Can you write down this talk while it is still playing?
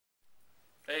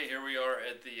here we are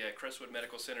at the Crestwood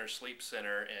Medical Center Sleep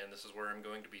Center, and this is where I'm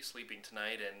going to be sleeping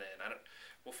tonight. And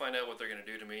we'll find out what they're going to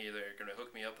do to me. They're going to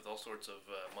hook me up with all sorts of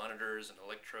monitors and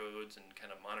electrodes and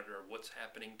kind of monitor what's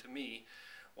happening to me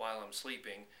while I'm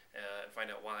sleeping, and find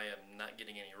out why I'm not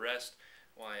getting any rest,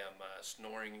 why I'm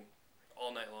snoring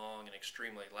all night long and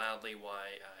extremely loudly,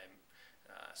 why I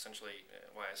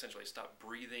essentially stop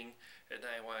breathing at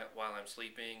night while I'm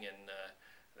sleeping, and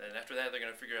then after that they're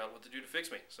going to figure out what to do to fix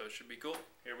me. So it should be cool.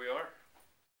 Here we are.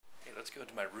 Hey, let's go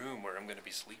to my room where I'm going to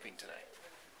be sleeping tonight.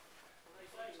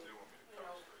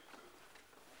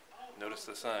 Notice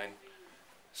the sign,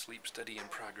 sleep study in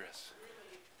progress.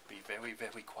 Be very,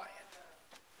 very quiet.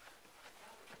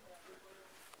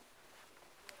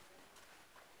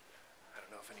 I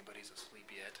don't know if anybody's asleep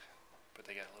yet, but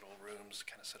they got little rooms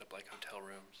kind of set up like hotel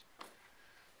rooms.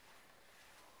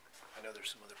 I know there's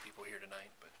some other people here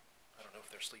tonight, but I don't know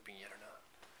if they're sleeping yet or not.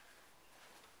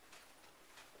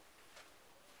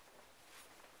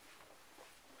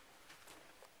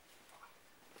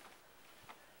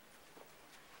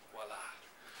 Voila.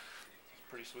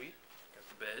 Pretty sweet. Got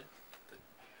the bed, the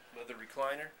leather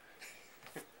recliner,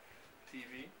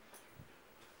 TV.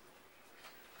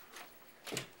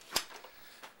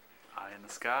 Eye in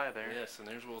the sky there. Yes, and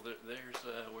there's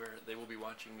where they will be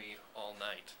watching me all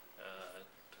night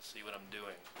to see what I'm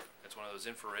doing. It's one of those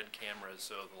infrared cameras,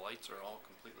 so the lights are all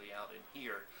completely out in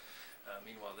here.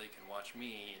 Meanwhile, they can watch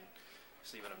me and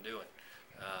see what I'm doing.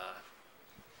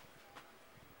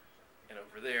 And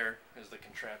over there is the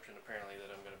contraption, apparently,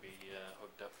 that I'm going to be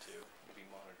hooked up to and be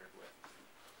monitored with.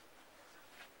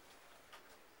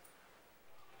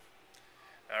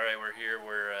 Alright, we're here.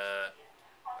 We're,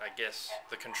 I guess,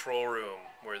 the control room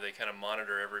where they kind of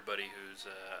monitor everybody who's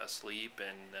asleep,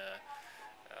 and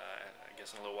I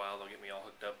guess in a little while they'll get me all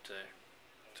hooked up to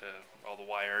all the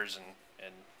wires,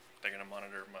 and they're going to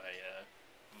monitor my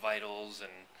vitals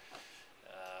and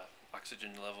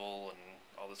oxygen level and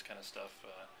all this kind of stuff.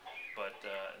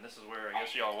 And this is where I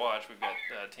guess y'all watch. We've got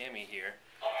Tammy here.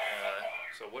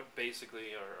 So what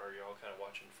basically are y'all kind of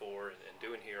watching for and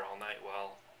doing here all night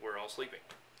while we're all sleeping?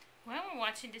 Well, we're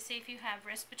watching to see if you have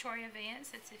respiratory events.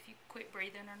 That's if you quit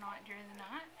breathing or not during the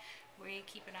night. We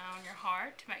keep an eye on your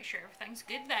heart to make sure everything's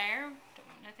good there. Don't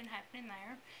want nothing happening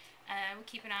there. We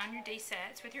keep an eye on your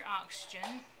DSATs with your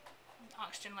oxygen.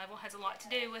 Oxygen level has a lot to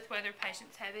do with whether a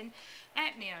patient's having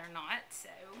apnea or not.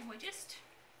 So we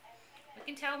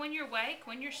can tell when you're awake,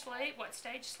 when you're asleep, what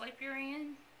stage of sleep you're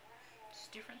in.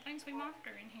 Just different things we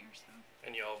monitor in here. So.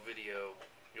 And you'll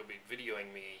be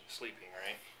videoing me sleeping,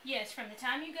 right? Yes, from the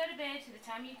time you go to bed to the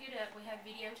time you get up, we have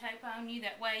videotape on you.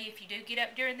 That way, if you do get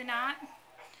up during the night,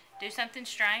 do something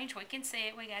strange, we can see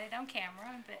it. We got it on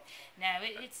camera. But no,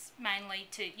 it's mainly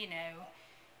to,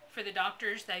 for the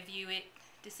doctors, they view it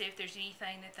to see if there's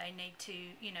anything that they need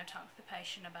to, talk to the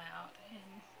patient about.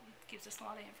 And it gives us a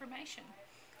lot of information.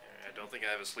 I don't think I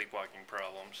have a sleepwalking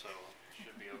problem, so it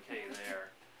should be okay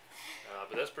there.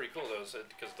 But that's pretty cool, though,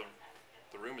 because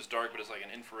the room is dark, but it's like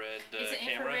an infrared camera. It's an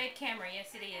infrared camera,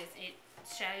 yes it is. It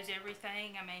shows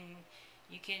everything. I mean,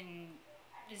 you can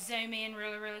zoom in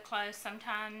really, really close.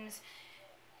 Sometimes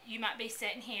you might be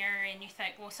sitting here and you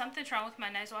think, well, something's wrong with my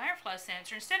nasal airflow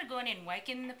sensor. Instead of going in and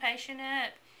waking the patient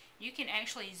up, you can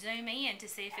actually zoom in to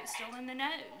see if it's still in the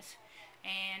nose.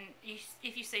 And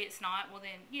if you see it's not, well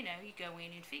then, you go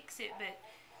in and fix it. But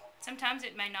sometimes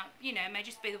it may not, it may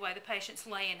just be the way the patient's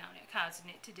laying on it causing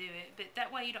it to do it. But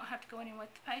that way you don't have to go in and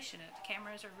wake the patient up. The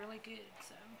cameras are really good,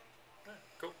 so.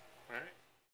 Cool. All right.